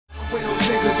Where those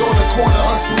niggas on the corner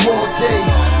hustle all day.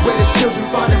 Where the children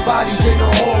finding bodies in the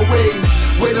hallways.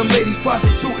 Where them ladies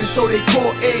prostituting so they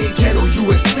call aid. Ghetto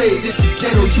USA, this is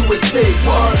Ghetto USA.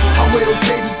 What? I'm where those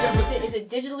babies never see. Is it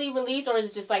digitally released or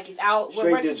is it just like it's out?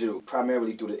 Straight digital,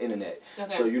 primarily through the internet.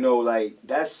 Okay. So, you know, like,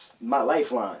 that's my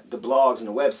lifeline, the blogs and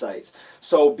the websites.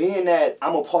 So being that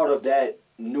I'm a part of that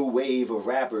new wave of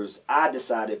rappers, I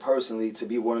decided personally to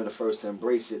be one of the first to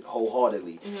embrace it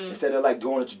wholeheartedly. Instead of like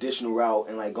going a traditional route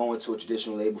and like going to a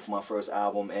traditional label for my first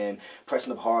album and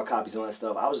pressing up hard copies and all that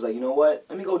stuff, I was like, you know what,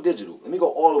 let me go digital. Let me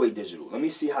go all the way digital. Let me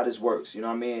see how this works. You know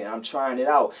what I mean? I'm trying it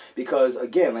out because,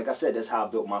 again, like I said, that's how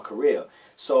I built my career.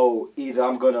 So either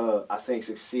I'm gonna, I think,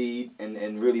 succeed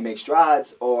and really make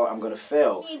strides, or I'm gonna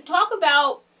fail. I mean, talk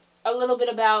about a little bit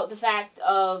about the fact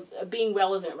of being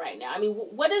relevant right now. I mean,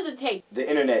 what does it take? The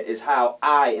internet is how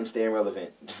I am staying relevant.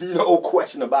 No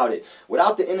question about it.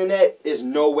 Without the internet, there's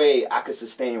no way I could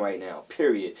sustain right now,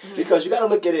 period. Because you got to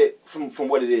look at it from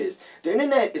what it is. The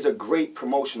internet is a great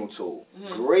promotional tool.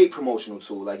 Great promotional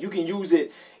tool. Like, you can use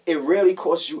it. It rarely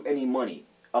costs you any money.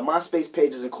 A MySpace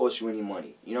page doesn't cost you any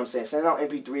money. You know what I'm saying? Sending out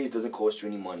MP3s doesn't cost you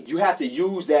any money. You have to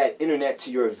use that internet to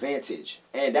your advantage.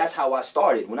 And that's how I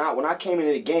started. When I came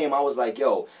into the game, I was like,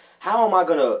 yo, how am I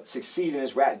going to succeed in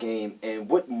this rap game, and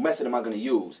what method am I going to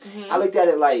use? I looked at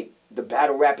it like the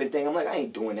battle rapping thing. I'm like, I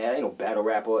ain't doing that. I ain't no battle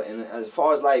rapper. And as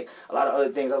far as like a lot of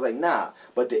other things, I was like, nah.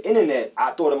 But the internet,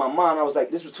 I thought in my mind, I was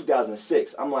like, this was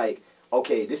 2006. I'm like,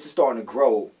 okay, this is starting to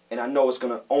grow, and I know it's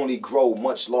going to only grow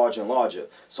much larger and larger.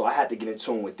 So I had to get in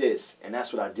tune with this, and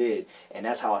that's what I did, and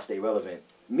that's how I stay relevant.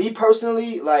 Me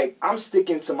personally, like, I'm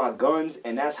sticking to my guns,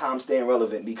 and that's how I'm staying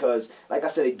relevant because, like I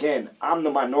said again, I'm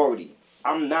the minority.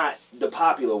 I'm not the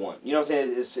popular one. You know what I'm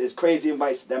saying? It's crazy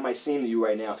that might seem to you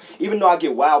right now. Even though I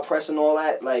get wild press and all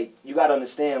that, like, you got to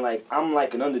understand, like, I'm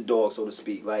like an underdog, so to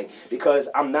speak, like, because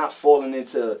I'm not falling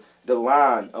into the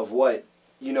line of what,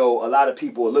 you know, a lot of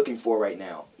people are looking for right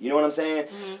now. You know what I'm saying?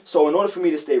 So in order for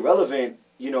me to stay relevant,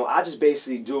 you know, I just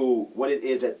basically do what it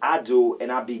is that I do,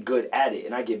 and I be good at it,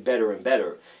 and I get better and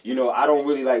better. You know, I don't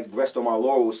really like rest on my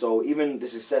laurels, so even the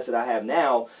success that I have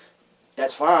now,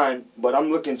 that's fine, but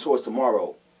I'm looking towards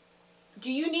tomorrow.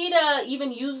 Do you need to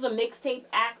even use the mixtape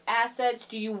assets?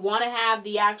 Do you want to have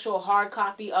the actual hard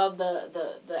copy of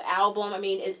the album? I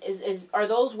mean, are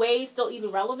those ways still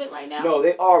even relevant right now? No,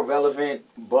 they are relevant,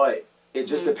 but it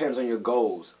just depends on your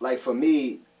goals. Like, for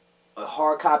me,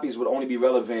 hard copies would only be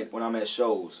relevant when I'm at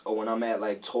shows or when I'm at,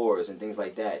 like, tours and things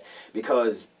like that,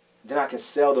 because then I can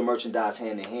sell the merchandise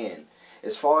hand in hand.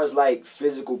 As far as, like,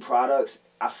 physical products,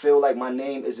 I feel like my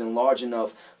name isn't large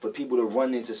enough for people to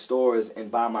run into stores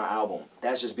and buy my album.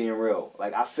 That's just being real.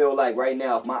 Like, I feel like right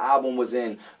now, if my album was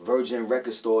in Virgin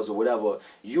record stores or whatever,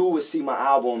 you would see my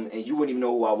album and you wouldn't even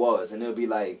know who I was. And it'll be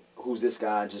like, who's this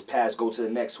guy? And just pass, go to the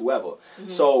next whoever.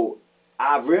 So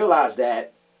I realized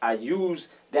that I use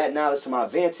that knowledge to my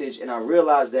advantage, and I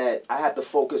realized that I have to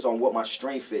focus on what my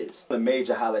strength is. The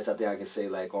major highlights I think I can say,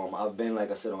 like, I've been,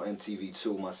 like I said, on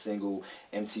MTV2, my single,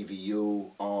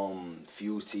 MTVU,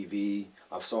 Fuse TV.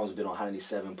 My songs have been on Hot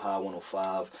 97, Power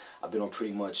 105. I've been on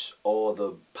pretty much all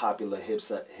the popular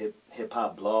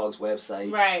hip-hop blogs,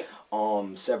 websites, right.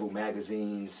 Several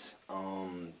magazines,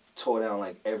 tore down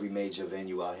like every major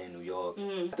venue out here in New York. I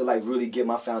have to like really get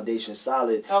my foundation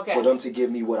solid for them to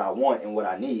give me what I want and what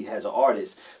I need as an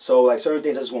artist. So like certain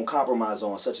things I just won't compromise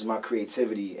on, such as my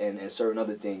creativity and certain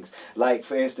other things. Like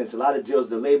for instance, a lot of deals,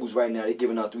 the labels right now, they're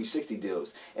giving out 360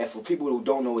 deals. And for people who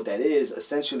don't know what that is,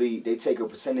 essentially they take a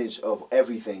percentage of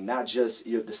everything, not just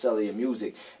the sale of your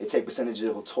music. They take percentages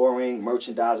of touring,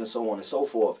 merchandise, and so on and so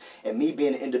forth. And me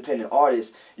being an independent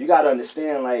artist, you got to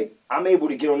understand, like, I'm able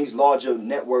to get on these larger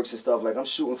networks and stuff. Like, I'm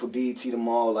shooting for BET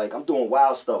tomorrow. Like, I'm doing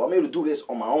wild stuff. I'm able to do this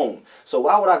on my own. So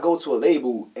why would I go to a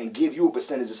label and give you a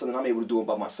percentage of something I'm able to do it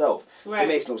by myself? Right. It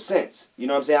makes no sense. You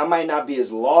know what I'm saying? I might not be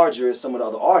as larger as some of the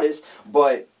other artists,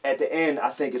 but at the end, I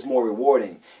think it's more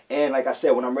rewarding. And like I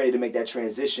said, when I'm ready to make that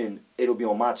transition, it'll be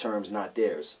on my terms, not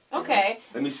theirs. Okay. You know?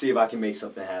 Let me see if I can make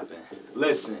something happen.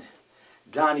 Listen.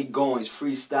 Donny Goines,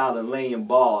 freestyling, laying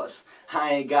bars.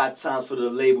 I ain't got times for the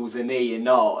labels and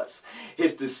A&Rs.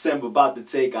 It's December, about to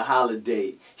take a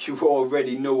holiday. You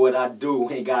already know what I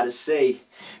do, ain't gotta say.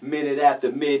 Minute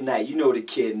after midnight, you know the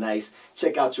kid nice.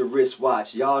 Check out your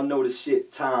wristwatch, y'all know the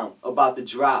shit time about to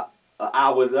drop.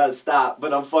 Hours at a stop,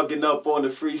 but I'm fucking up on the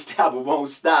freestyle, but won't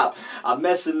stop. I'm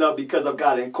messing up because I've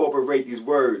got to incorporate these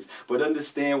words. But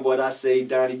understand what I say,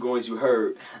 Donny Goines, you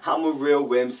heard. I'm a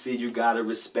real MC, you gotta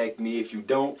respect me. If you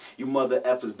don't, you mother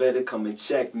effers better come and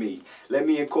check me. Let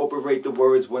me incorporate the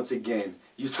words once again.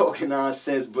 You talking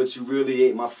nonsense, but you really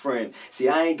ain't my friend. See,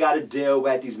 I ain't got a deal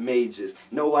at these majors.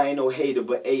 No, I ain't no hater,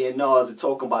 but A&Rs are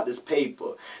talking about this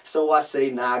paper. So I say,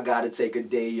 nah, I gotta take a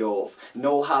day off.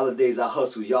 No holidays, I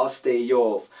hustle, y'all stay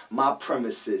off my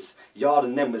premises. Y'all the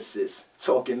nemesis.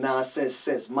 Talking nonsense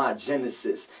since my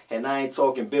genesis. And I ain't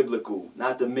talking biblical,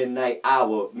 not the midnight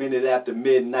hour, minute after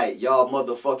midnight. Y'all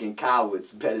motherfucking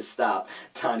cowards, better stop.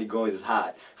 Donny Goines is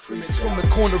hot. Freestyle. From the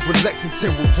corner of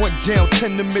Lexington, we'll run down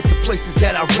tenements of places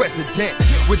that are resident.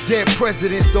 With dead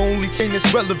presidents, the only thing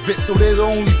that's relevant, so they're the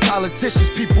only politicians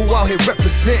people out here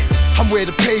represent. I'm where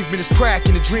the pavement is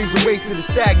cracking, the dreams are wasted and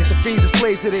stagnant. The fiends are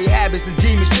slaves to their habits, and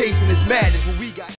demons chasing this madness. What we got